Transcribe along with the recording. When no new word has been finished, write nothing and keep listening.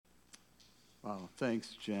Wow, thanks,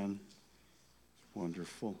 Jen.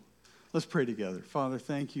 Wonderful. Let's pray together. Father,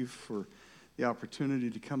 thank you for the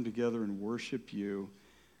opportunity to come together and worship you.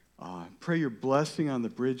 Pray your blessing on the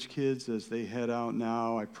Bridge kids as they head out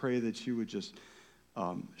now. I pray that you would just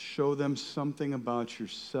show them something about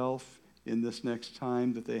yourself in this next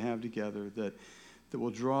time that they have together that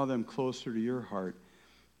will draw them closer to your heart.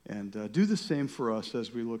 And do the same for us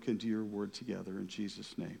as we look into your word together in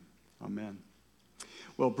Jesus' name. Amen.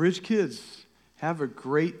 Well, Bridge kids, have a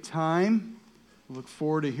great time. Look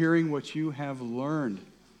forward to hearing what you have learned.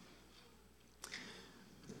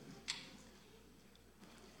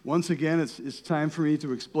 Once again, it's time for me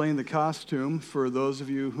to explain the costume for those of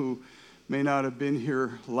you who may not have been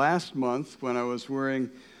here last month when I was wearing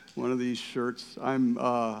one of these shirts.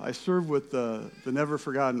 I serve with the Never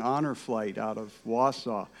Forgotten Honor Flight out of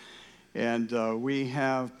Wausau, and we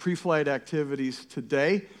have pre-flight activities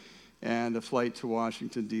today and a flight to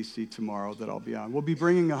Washington, D.C. tomorrow that I'll be on. We'll be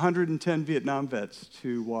bringing 110 Vietnam vets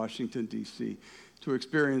to Washington, D.C. to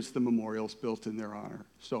experience the memorials built in their honor.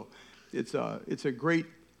 So it's a great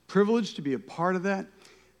privilege to be a part of that,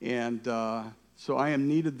 and so I am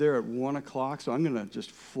needed there at 1 o'clock, so I'm going to just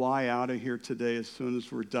fly out of here today as soon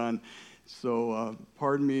as we're done. So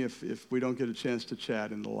pardon me if we don't get a chance to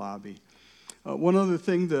chat in the lobby. One other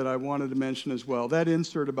thing that I wanted to mention as well, that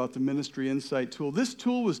insert about the Ministry Insight tool. This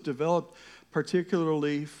tool was developed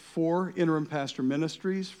particularly for interim pastor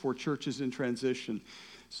ministries, for churches in transition.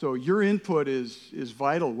 So your input is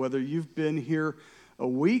vital, whether you've been here a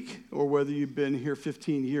week or whether you've been here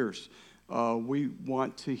 15 years. We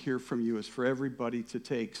want to hear from you. It's for everybody to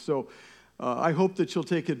take. So I hope that you'll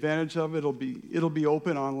take advantage of it. It'll be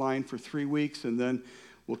open online for 3 weeks, and then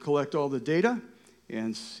we'll collect all the data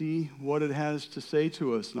and see what it has to say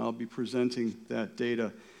to us. And I'll be presenting that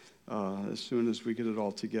data as soon as we get it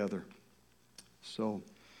all together. So,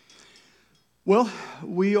 well,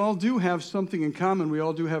 we all do have something in common. We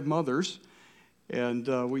all do have mothers, and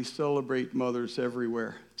we celebrate mothers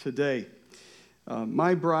everywhere today.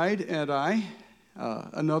 My bride and I,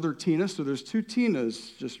 another Tina, so there's 2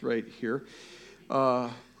 Tinas just right here.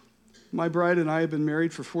 My bride and I have been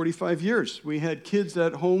married for 45 years. We had kids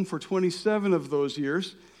at home for 27 of those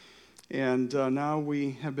years, and now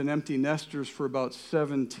we have been empty nesters for about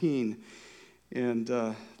 17.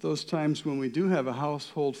 And those times when we do have a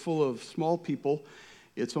household full of small people,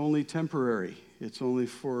 it's only temporary. It's only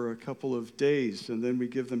for a couple of days, and then we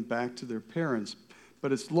give them back to their parents.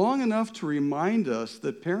 But it's long enough to remind us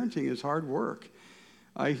that parenting is hard work.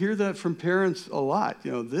 I hear that from parents a lot.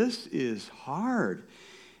 This is hard.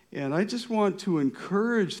 And I just want to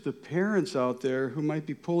encourage the parents out there who might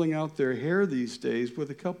be pulling out their hair these days with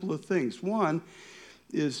a couple of things. One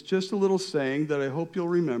is just a little saying that I hope you'll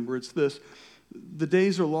remember. It's this: the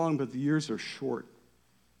days are long, but the years are short.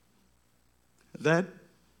 That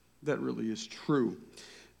really is true.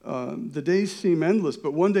 The days seem endless,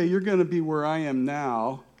 but one day you're going to be where I am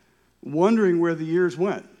now, wondering where the years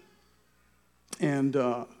went. And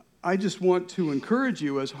I just want to encourage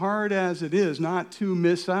you, as hard as it is, not to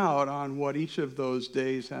miss out on what each of those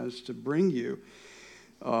days has to bring you,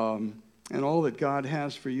 and all that God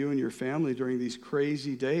has for you and your family during these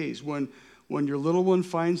crazy days. When your little one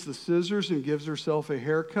finds the scissors and gives herself a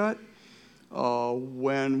haircut,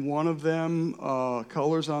 when one of them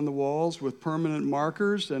colors on the walls with permanent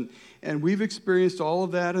markers, and we've experienced all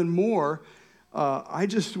of that and more. I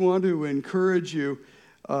just want to encourage you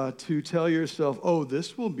to tell yourself, oh,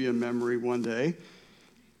 this will be a memory one day,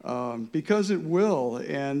 because it will,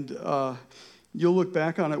 and you'll look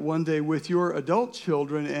back on it one day with your adult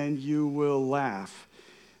children and you will laugh,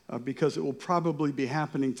 because it will probably be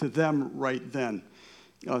happening to them right then.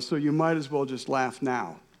 So you might as well just laugh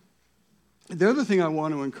now. The other thing I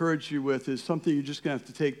want to encourage you with is something you're just going to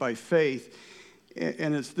have to take by faith,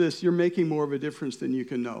 and it's this: you're making more of a difference than you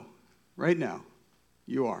can know. Right now,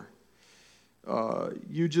 you are.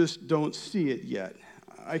 You just don't see it yet.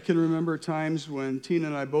 I can remember times when Tina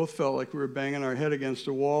and I both felt like we were banging our head against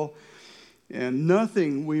a wall, and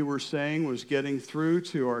nothing we were saying was getting through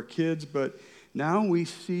to our kids, but now we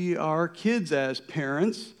see our kids as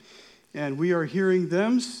parents, and we are hearing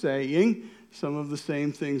them saying some of the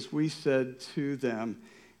same things we said to them.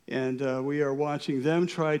 And we are watching them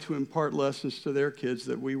try to impart lessons to their kids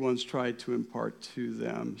that we once tried to impart to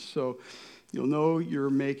them. So you'll know you're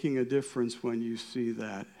making a difference when you see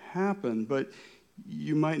that happen, but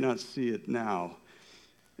you might not see it now.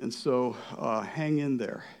 And so hang in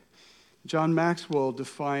there. John Maxwell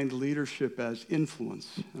defined leadership as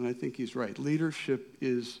influence, and I think he's right. Leadership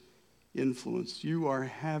is influence. You are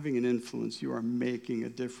having an influence. You are making a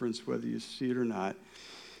difference whether you see it or not.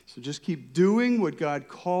 So just keep doing what God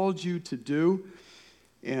called you to do,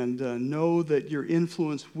 and know that your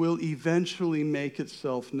influence will eventually make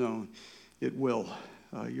itself known. It will.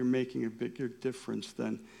 You're making a bigger difference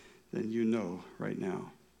than you know right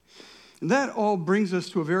now. And that all brings us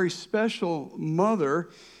to a very special mother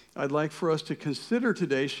I'd like for us to consider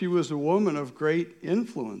today. She was a woman of great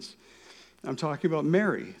influence. I'm talking about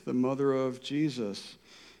Mary, the mother of Jesus.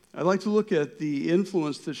 I'd like to look at the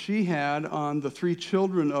influence that she had on the three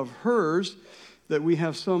children of hers that we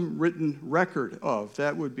have some written record of.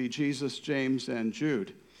 That would be Jesus, James, and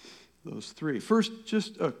Jude, those three. First,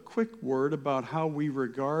 just a quick word about how we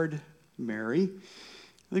regard Mary.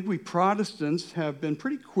 I think we Protestants have been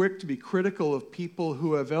pretty quick to be critical of people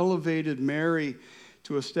who have elevated Mary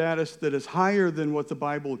to a status that is higher than what the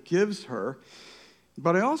Bible gives her.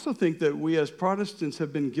 But I also think that we as Protestants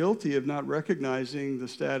have been guilty of not recognizing the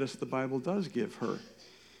status the Bible does give her.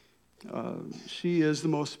 She is the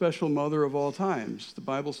most special mother of all times. The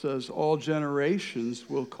Bible says all generations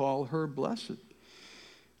will call her blessed.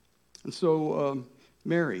 And so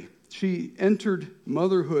Mary, she entered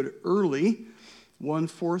motherhood early. One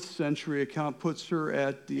 4th century account puts her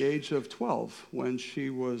at the age of 12 when she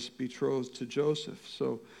was betrothed to Joseph.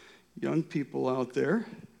 So young people out there,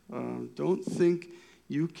 don't think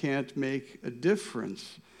you can't make a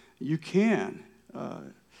difference. You can.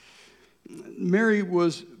 Mary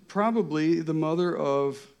was probably the mother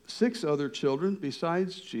of 6 other children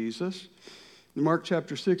besides Jesus. In Mark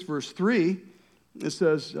chapter 6, verse 3, it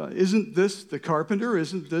says, isn't this the carpenter?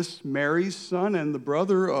 Isn't this Mary's son and the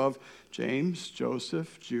brother of James,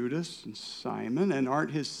 Joseph, Judas, and Simon? And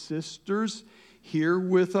aren't his sisters here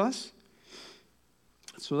with us?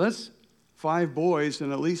 So that's 5 boys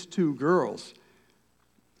and at least 2 girls.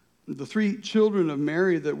 The 3 children of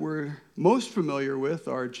Mary that we're most familiar with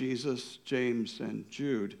are Jesus, James, and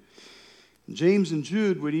Jude. James and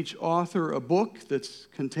Jude would each author a book that's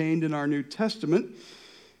contained in our New Testament.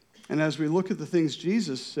 And as we look at the things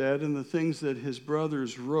Jesus said and the things that his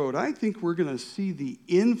brothers wrote, I think we're going to see the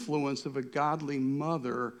influence of a godly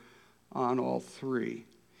mother on all 3.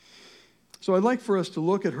 So I'd like for us to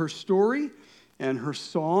look at her story and her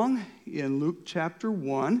song in Luke chapter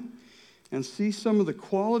 1 and see some of the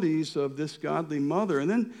qualities of this godly mother. And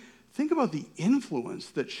then think about the influence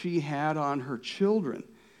that she had on her children.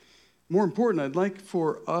 More important, I'd like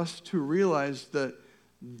for us to realize that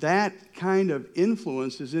that kind of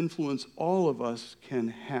influence is influence all of us can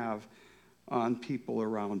have on people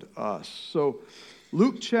around us. So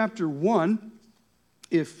Luke chapter 1,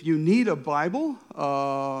 if you need a Bible,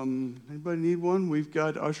 anybody need one? We've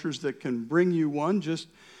got ushers that can bring you one. Just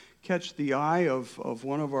catch the eye of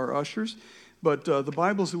one of our ushers. But the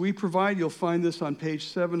Bibles that we provide, you'll find this on page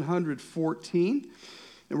 714.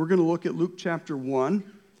 And we're going to look at Luke chapter 1.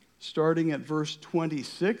 Starting at verse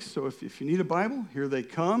 26. So if you need a Bible, here they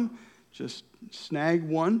come. Just snag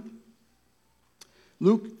one.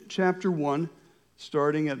 Luke chapter 1,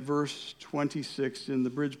 starting at verse 26 in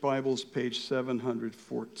the Bridge Bibles, page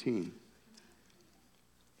 714.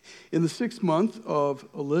 In the 6th month of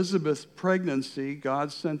Elizabeth's pregnancy,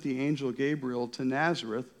 God sent the angel Gabriel to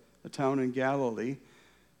Nazareth, a town in Galilee,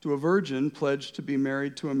 to a virgin pledged to be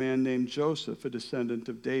married to a man named Joseph, a descendant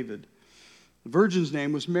of David. The virgin's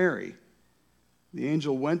name was Mary. The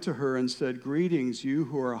angel went to her and said, "Greetings, you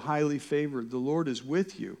who are highly favored. The Lord is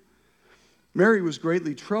with you." Mary was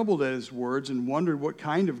greatly troubled at his words and wondered what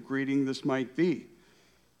kind of greeting this might be.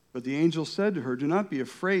 But the angel said to her, "Do not be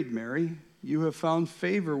afraid, Mary. You have found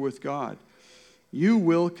favor with God. You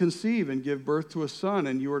will conceive and give birth to a son,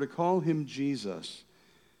 and you are to call him Jesus.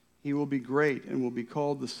 He will be great and will be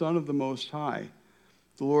called the Son of the Most High.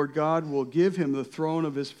 The Lord God will give him the throne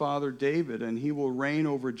of his father David, and he will reign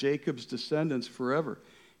over Jacob's descendants forever.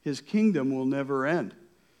 His kingdom will never end."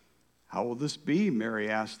 "How will this be?" Mary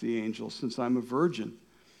asked the angel, "since I'm a virgin?"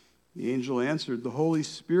 The angel answered, "The Holy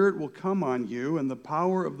Spirit will come on you, and the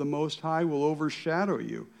power of the Most High will overshadow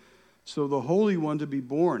you. So the Holy One to be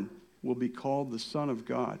born will be called the Son of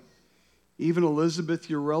God. Even Elizabeth,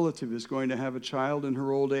 your relative, is going to have a child in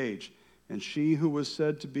her old age. And she who was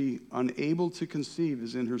said to be unable to conceive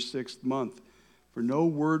is in her 6th month, for no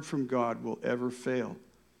word from God will ever fail."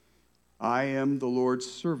 "I am the Lord's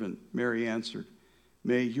servant," Mary answered.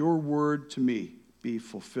 "May your word to me be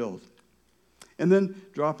fulfilled." And then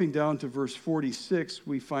dropping down to verse 46,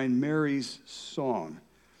 we find Mary's song.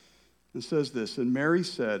 It says this, "And Mary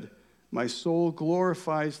said, 'My soul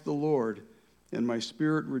glorifies the Lord, and my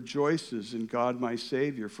spirit rejoices in God my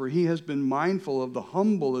Savior, for he has been mindful of the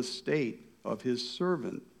humble estate of his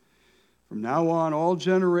servant. From now on, all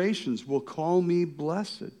generations will call me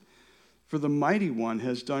blessed, for the Mighty One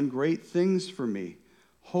has done great things for me.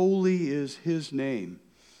 Holy is his name.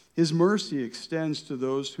 His mercy extends to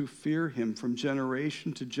those who fear him from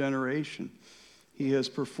generation to generation. He has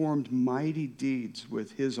performed mighty deeds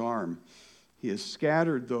with his arm. He has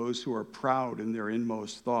scattered those who are proud in their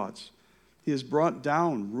inmost thoughts. He has brought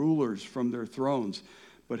down rulers from their thrones,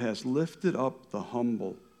 but has lifted up the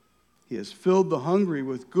humble. He has filled the hungry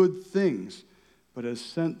with good things, but has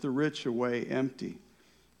sent the rich away empty.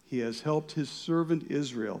 He has helped his servant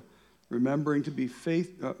Israel, remembering to be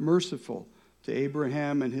merciful to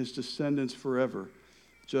Abraham and his descendants forever,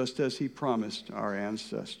 just as he promised our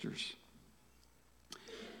ancestors.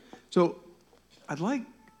 So I'd like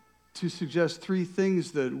to suggest three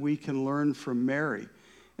things that we can learn from Mary.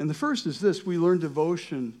 And the first is this: we learn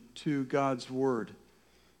devotion to God's word.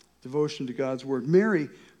 Devotion to God's word. Mary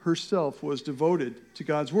herself was devoted to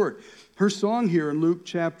God's word. Her song here in Luke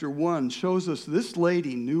chapter 1 shows us this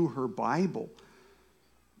lady knew her Bible.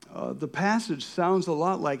 The passage sounds a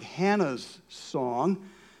lot like Hannah's song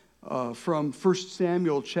from 1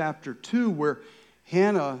 Samuel chapter 2, where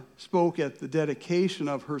Hannah spoke at the dedication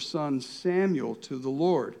of her son Samuel to the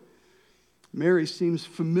Lord. Mary seems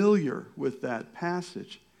familiar with that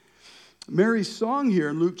passage. Mary's song here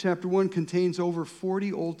in Luke chapter 1 contains over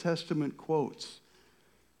 40 Old Testament quotes.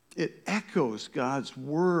 It echoes God's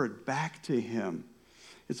word back to him.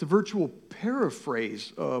 It's a virtual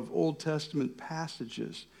paraphrase of Old Testament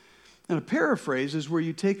passages. And a paraphrase is where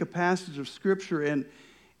you take a passage of Scripture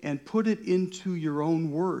and put it into your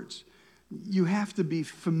own words. You have to be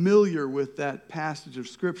familiar with that passage of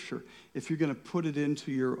Scripture if you're going to put it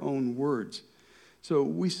into your own words. So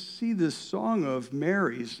we see this song of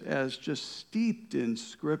Mary's as just steeped in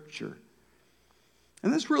Scripture.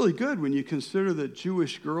 And that's really good when you consider that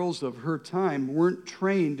Jewish girls of her time weren't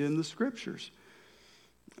trained in the Scriptures.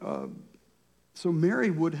 So Mary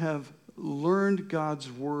would have learned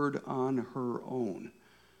God's word on her own.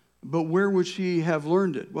 But where would she have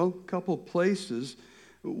learned it? Well, a couple places.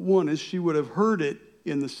 One is she would have heard it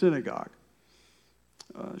in the synagogue.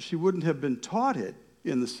 She wouldn't have been taught it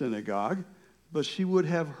in the synagogue, but she would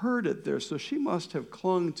have heard it there. So she must have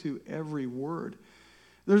clung to every word.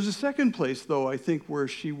 There's a second place, though, I think, where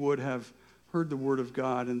she would have heard the word of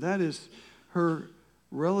God, and that is her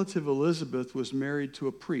relative Elizabeth was married to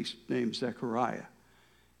a priest named Zechariah.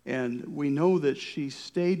 And we know that she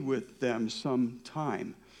stayed with them some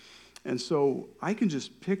time. And so I can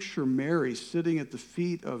just picture Mary sitting at the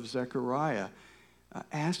feet of Zechariah,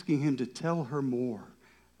 asking him to tell her more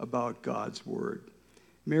about God's word.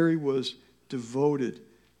 Mary was devoted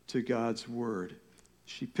to God's word.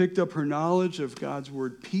 She picked up her knowledge of God's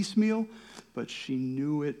word piecemeal, but she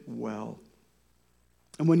knew it well.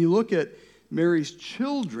 And when you look at Mary's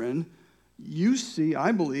children, you see,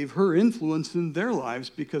 I believe, her influence in their lives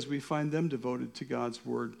because we find them devoted to God's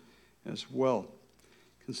word as well.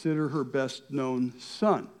 Consider her best-known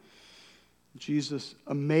son. Jesus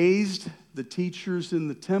amazed the teachers in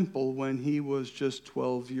the temple when he was just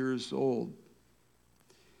 12 years old.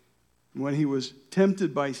 When he was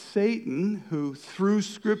tempted by Satan, who threw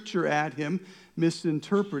Scripture at him,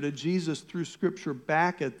 misinterpreted, Jesus threw Scripture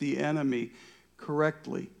back at the enemy,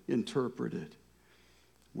 correctly interpreted.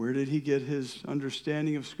 Where did he get his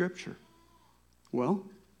understanding of Scripture? Well,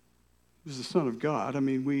 he was the Son of God. I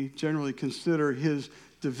mean, we generally consider his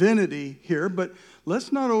divinity here, but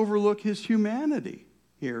let's not overlook his humanity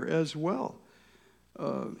here as well.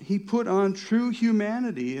 He put on true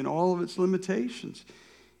humanity in all of its limitations.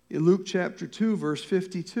 In Luke chapter 2, verse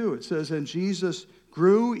 52, it says, "And Jesus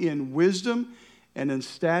grew in wisdom and in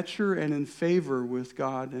stature and in favor with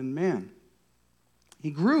God and man."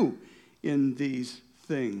 He grew in these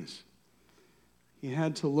things. He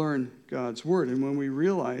had to learn God's word. And when we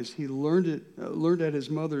realize he learned at his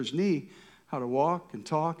mother's knee how to walk and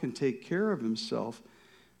talk and take care of himself,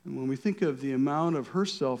 and when we think of the amount of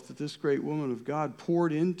herself that this great woman of God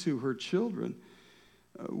poured into her children,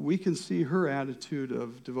 we can see her attitude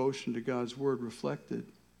of devotion to God's word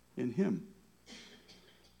reflected in him.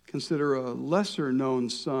 Consider a lesser-known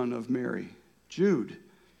son of Mary, Jude.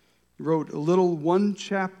 He wrote a little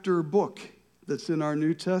one-chapter book that's in our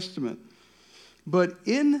New Testament. But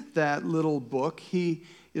in that little book, he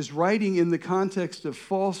is writing in the context of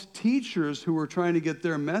false teachers who were trying to get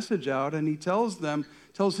their message out, and he tells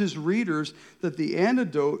his readers that the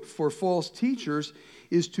antidote for false teachers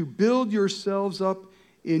is to build yourselves up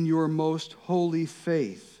in your most holy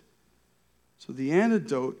faith. So the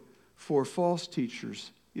antidote for false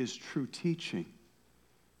teachers is true teaching.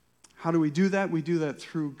 How do we do that? We do that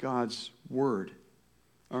through God's word.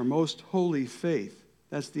 Our most holy faith,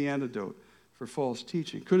 that's the antidote for false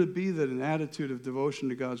teaching. Could it be that an attitude of devotion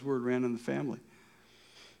to God's word ran in the family?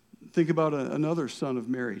 Think about another son of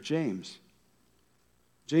Mary, James.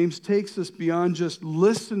 James takes us beyond just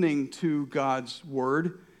listening to God's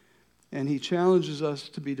word, and he challenges us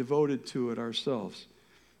to be devoted to it ourselves.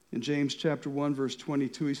 In James chapter 1, verse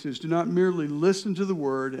 22, he says, "Do not merely listen to the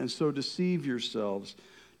word and so deceive yourselves.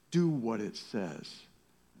 Do what it says.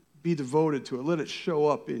 Be devoted to it. Let it show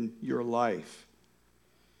up in your life."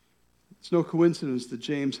 It's no coincidence that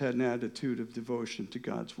James had an attitude of devotion to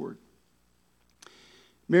God's word.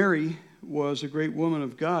 Mary was a great woman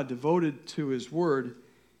of God, devoted to his word,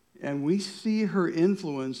 and we see her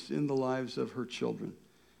influence in the lives of her children.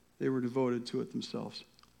 They were devoted to it themselves.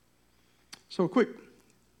 So, quick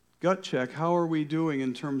gut check. How are we doing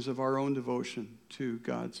in terms of our own devotion to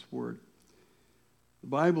God's word? The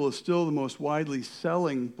Bible is still the most widely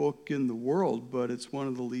selling book in the world, but it's one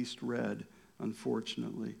of the least read,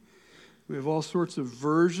 unfortunately. We have all sorts of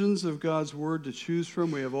versions of God's word to choose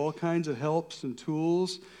from. We have all kinds of helps and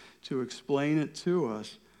tools to explain it to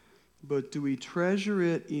us. But do we treasure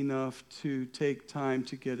it enough to take time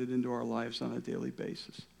to get it into our lives on a daily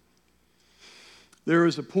basis? There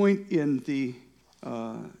is a point in the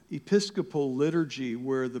Episcopal liturgy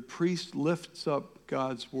where the priest lifts up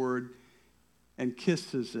God's word and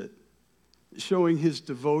kisses it, showing his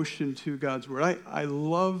devotion to God's word. I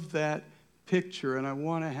love that picture, and I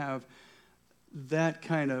want to have that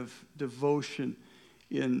kind of devotion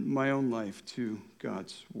in my own life to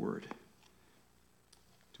God's word.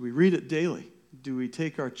 Do we read it daily? Do we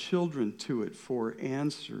take our children to it for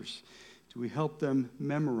answers? Do we help them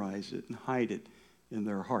memorize it and hide it in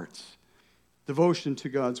their hearts? Devotion to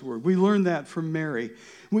God's word. We learn that from Mary.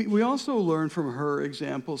 We also learn from her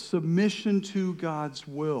example submission to God's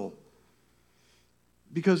will.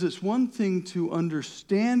 Because it's one thing to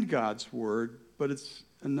understand God's word, but it's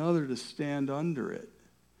another to stand under it.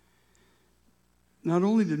 Not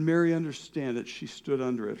only did Mary understand it, she stood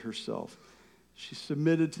under it herself. She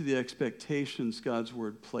submitted to the expectations God's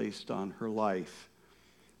word placed on her life.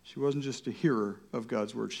 She wasn't just a hearer of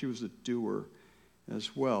God's word, she was a doer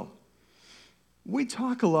as well. We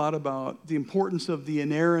talk a lot about the importance of the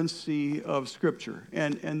inerrancy of Scripture,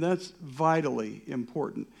 and that's vitally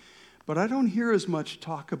important. But I don't hear as much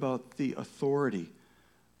talk about the authority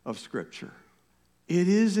of Scripture. It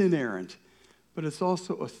is inerrant, but it's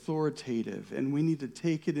also authoritative, and we need to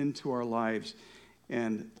take it into our lives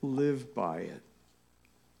and live by it.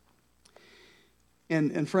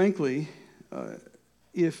 And frankly,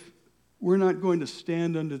 if we're not going to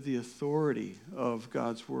stand under the authority of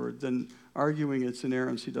God's word, then arguing its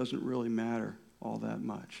inerrancy doesn't really matter all that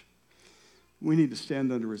much. We need to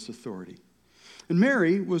stand under its authority. And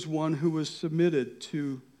Mary was one who was submitted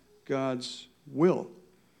to God's will.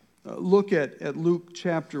 Look at Luke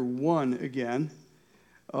chapter 1 again.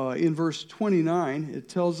 In verse 29, it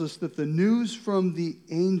tells us that the news from the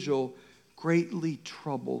angel greatly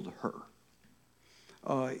troubled her.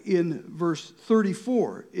 In verse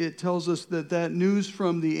 34, it tells us that news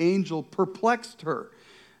from the angel perplexed her.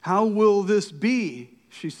 "How will this be?"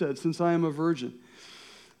 she said, "since I am a virgin."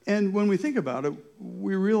 And when we think about it,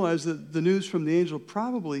 we realize that the news from the angel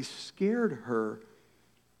probably scared her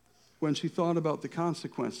when she thought about the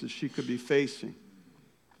consequences she could be facing.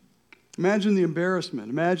 Imagine the embarrassment.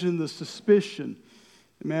 Imagine the suspicion.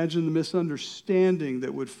 Imagine the misunderstanding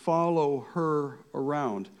that would follow her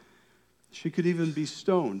around. She could even be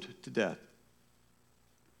stoned to death.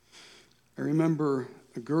 I remember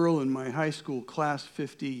a girl in my high school class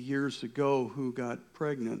 50 years ago who got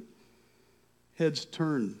pregnant. Heads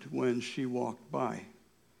turned when she walked by.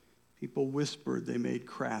 People whispered. They made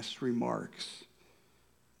crass remarks.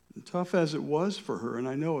 And tough as it was for her, and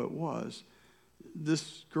I know it was,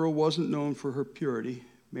 this girl wasn't known for her purity.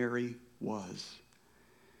 Mary was.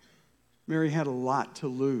 Mary had a lot to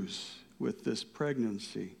lose with this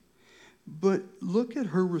pregnancy. But look at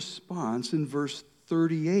her response in verse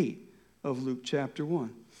 38 of Luke chapter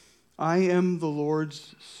 1. "I am the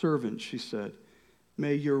Lord's servant," she said.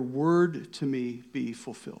 "May your word to me be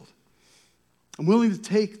fulfilled." I'm willing to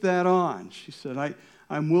take that on, she said.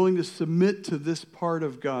 I'm willing to submit to this part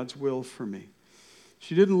of God's will for me.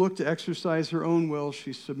 She didn't look to exercise her own will.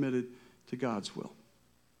 She submitted to God's will.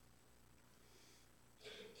 Do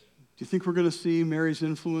you think we're going to see Mary's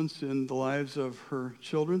influence in the lives of her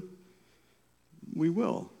children? We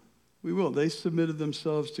will. We will. They submitted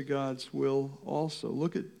themselves to God's will also.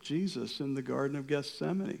 Look at Jesus in the Garden of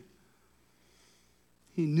Gethsemane.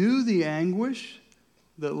 He knew the anguish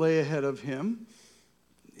that lay ahead of him.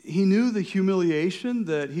 He knew the humiliation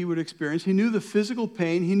that he would experience. He knew the physical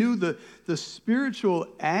pain. He knew the spiritual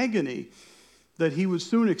agony that he would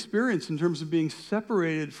soon experience in terms of being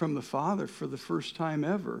separated from the Father for the first time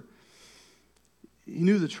ever. He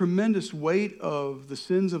knew the tremendous weight of the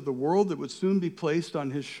sins of the world that would soon be placed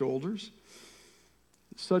on his shoulders,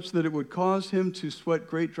 such that it would cause him to sweat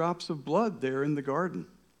great drops of blood there in the garden.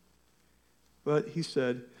 But he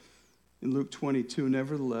said in Luke 22,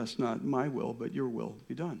 nevertheless, not my will, but your will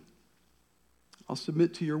be done. I'll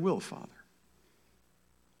submit to your will, Father.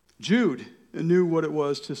 Jude knew what it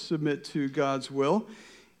was to submit to God's will.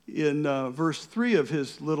 In verse 3 of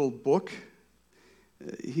his little book,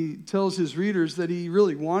 he tells his readers that he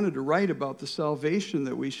really wanted to write about the salvation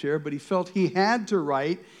that we share, but he felt he had to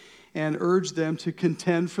write and urged them to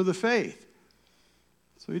contend for the faith.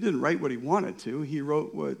 So he didn't write what he wanted to. He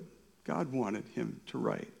wrote what God wanted him to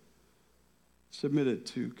write, submitted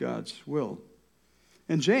to God's will.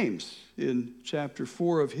 And James, in chapter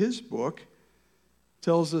 4 of his book,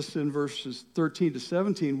 tells us in verses 13 to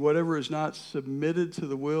 17, whatever is not submitted to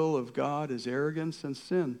the will of God is arrogance and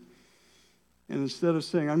sin. And instead of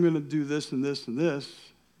saying, I'm going to do this and this and this,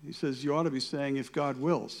 he says, you ought to be saying, if God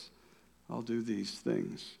wills, I'll do these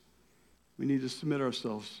things. We need to submit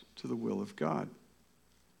ourselves to the will of God.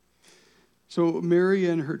 So Mary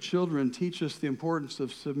and her children teach us the importance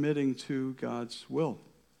of submitting to God's will.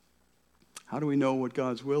 How do we know what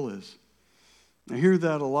God's will is? I hear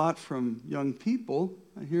that a lot from young people.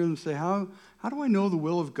 I hear them say, how do I know the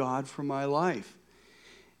will of God for my life?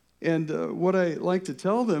 And what I like to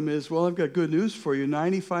tell them is, well, I've got good news for you.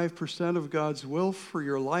 95% of God's will for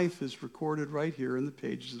your life is recorded right here in the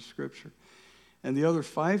pages of Scripture. And the other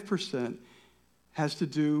 5% has to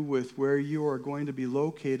do with where you are going to be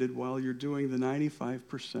located while you're doing the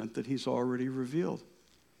 95% that He's already revealed.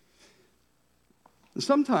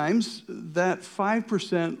 Sometimes that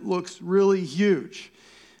 5% looks really huge.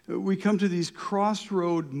 We come to these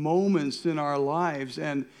crossroad moments in our lives,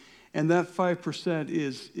 and that 5%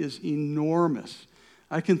 is enormous.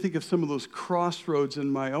 I can think of some of those crossroads in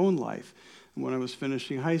my own life. When I was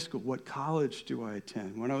finishing high school, what college do I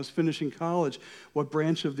attend? When I was finishing college, what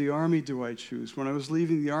branch of the Army do I choose? When I was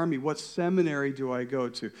leaving the Army, what seminary do I go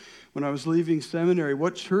to? When I was leaving seminary,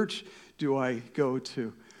 what church do I go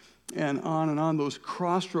to? And on, those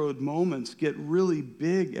crossroad moments get really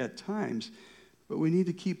big at times. But we need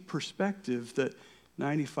to keep perspective that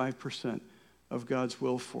 95% of God's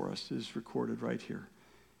will for us is recorded right here.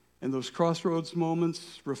 And those crossroads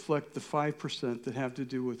moments reflect the 5% that have to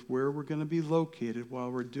do with where we're going to be located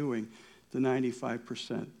while we're doing the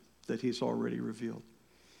 95% that He's already revealed.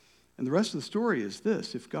 And the rest of the story is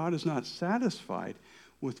this: if God is not satisfied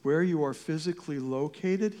with where you are physically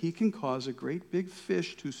located, He can cause a great big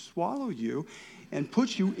fish to swallow you and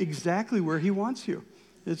put you exactly where He wants you.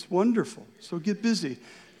 It's wonderful. So get busy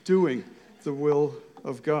doing the will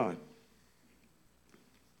of God.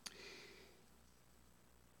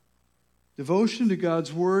 Devotion to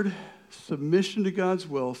God's word, submission to God's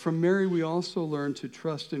will. From Mary, we also learn to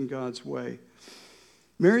trust in God's way.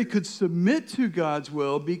 Mary could submit to God's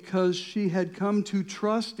will because she had come to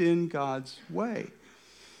trust in God's way.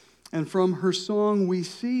 And from her song, we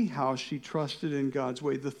see how she trusted in God's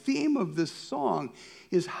way. The theme of this song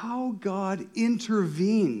is how God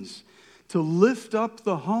intervenes to lift up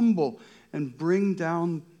the humble and bring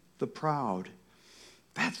down the proud.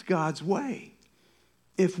 That's God's way.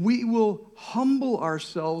 If we will humble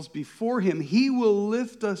ourselves before Him, He will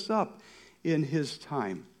lift us up in His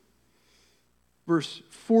time. Verse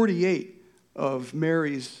 48 of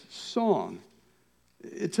Mary's song,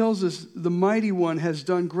 it tells us, the mighty one has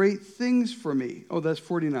done great things for me. Oh, that's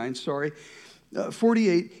 49, sorry.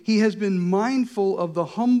 48, He has been mindful of the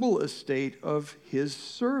humble estate of His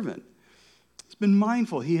servant. He's been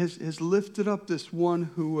mindful. He has lifted up this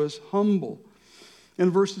one who was humble. In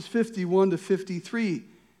verses 51 to 53,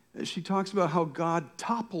 she talks about how God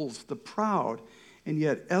topples the proud and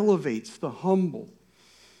yet elevates the humble.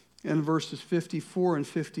 In verses 54 and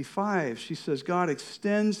 55, she says, God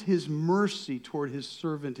extends His mercy toward His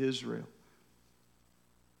servant Israel.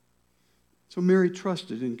 So Mary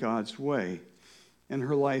trusted in God's way, and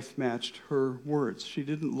her life matched her words. She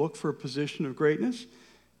didn't look for a position of greatness.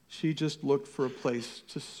 She just looked for a place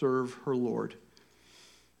to serve her Lord.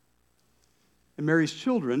 And Mary's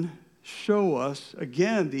children show us,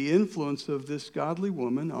 again, the influence of this godly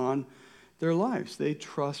woman on their lives. They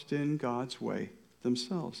trust in God's way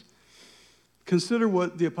themselves. Consider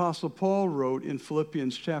what the Apostle Paul wrote in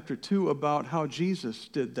Philippians chapter 2 about how Jesus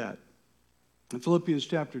did that. In Philippians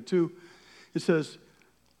chapter 2, it says,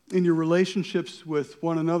 in your relationships with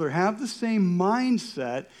one another, have the same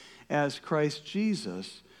mindset as Christ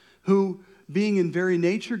Jesus, who, being in very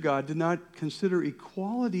nature God, did not consider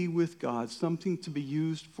equality with God something to be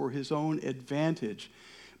used for His own advantage,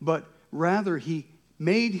 but rather He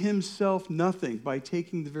made himself nothing by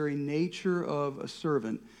taking the very nature of a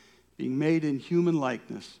servant, being made in human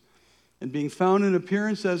likeness. And being found in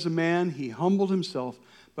appearance as a man, he humbled himself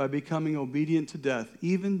by becoming obedient to death,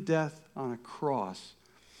 even death on a cross.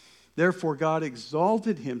 Therefore, God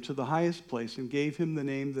exalted him to the highest place and gave him the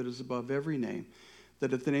name that is above every name,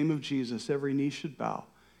 that at the name of Jesus every knee should bow,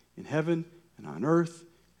 in heaven and on earth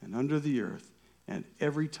and under the earth, and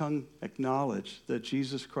every tongue acknowledge that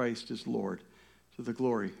Jesus Christ is Lord, to the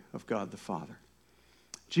glory of God the Father.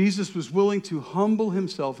 Jesus was willing to humble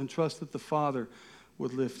himself and trust that the Father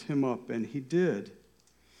would lift him up, and he did.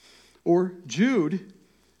 Or Jude,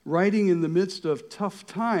 writing in the midst of tough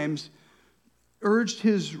times, urged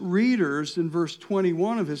his readers in verse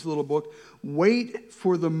 21 of his little book, wait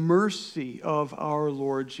for the mercy of our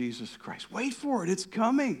Lord Jesus Christ. Wait for it. It's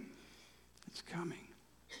coming. It's coming.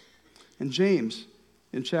 And James,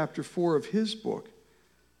 in chapter 4 of his book,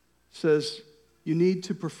 says you need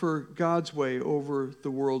to prefer God's way over the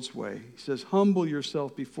world's way. He says, humble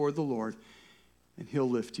yourself before the Lord, and he'll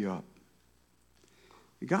lift you up.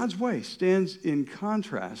 God's way stands in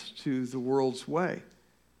contrast to the world's way.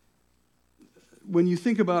 When you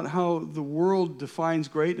think about how the world defines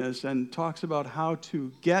greatness and talks about how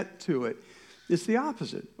to get to it, it's the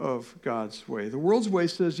opposite of God's way. The world's way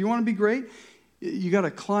says, you want to be great? You got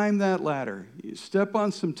to climb that ladder. You step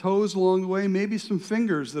on some toes along the way, maybe some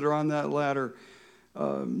fingers that are on that ladder.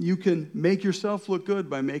 You can make yourself look good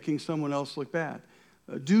by making someone else look bad.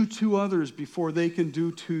 Do to others before they can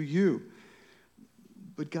do to you.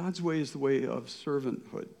 But God's way is the way of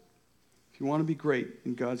servanthood. If you want to be great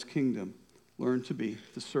in God's kingdom, learn to be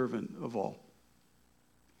the servant of all.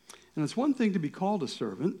 And it's one thing to be called a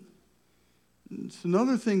servant. It's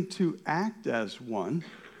another thing to act as one.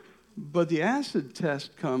 But the acid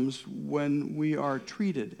test comes when we are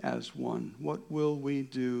treated as one. What will we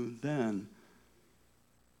do then?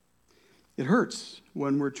 It hurts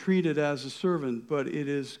when we're treated as a servant, but it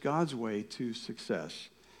is God's way to success.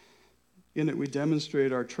 In it, we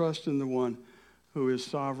demonstrate our trust in the one who is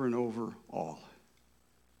sovereign over all.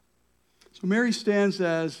 So Mary stands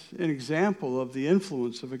as an example of the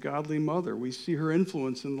influence of a godly mother. We see her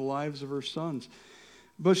influence in the lives of her sons.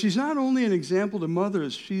 But she's not only an example to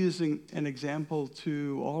mothers, she is an example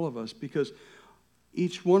to all of us, because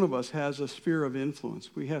each one of us has a sphere of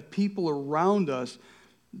influence. We have people around us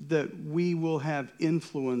that we will have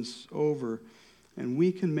influence over, and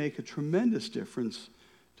we can make a tremendous difference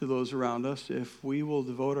to those around us if we will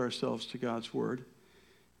devote ourselves to God's word,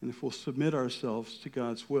 and if we'll submit ourselves to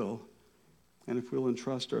God's will, and if we'll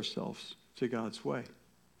entrust ourselves to God's way.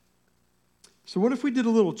 So what if we did a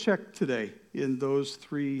little check today in those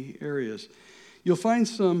three areas? You'll find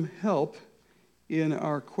some help in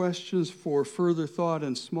our questions for further thought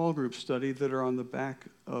and small group study that are on the back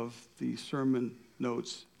of the sermon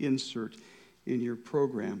notes insert in your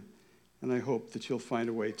program. And I hope that you'll find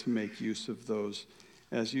a way to make use of those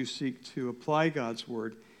as you seek to apply God's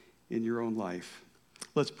word in your own life.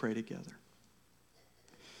 Let's pray together.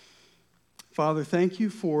 Father, thank you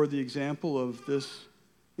for the example of this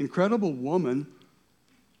incredible woman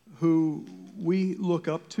who we look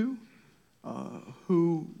up to,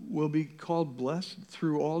 who will be called blessed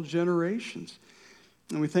through all generations.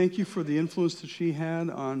 And we thank you for the influence that she had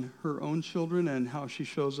on her own children and how she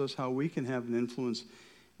shows us how we can have an influence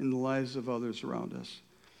in the lives of others around us.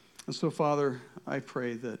 And so, Father, I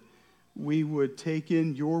pray that we would take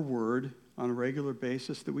in your word on a regular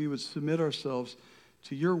basis, that we would submit ourselves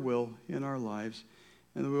to your will in our lives,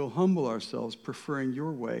 and that we will humble ourselves, preferring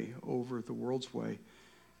your way over the world's way,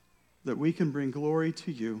 that we can bring glory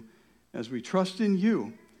to you as we trust in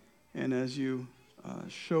you and as you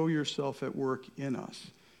show yourself at work in us.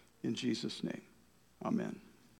 In Jesus' name, amen.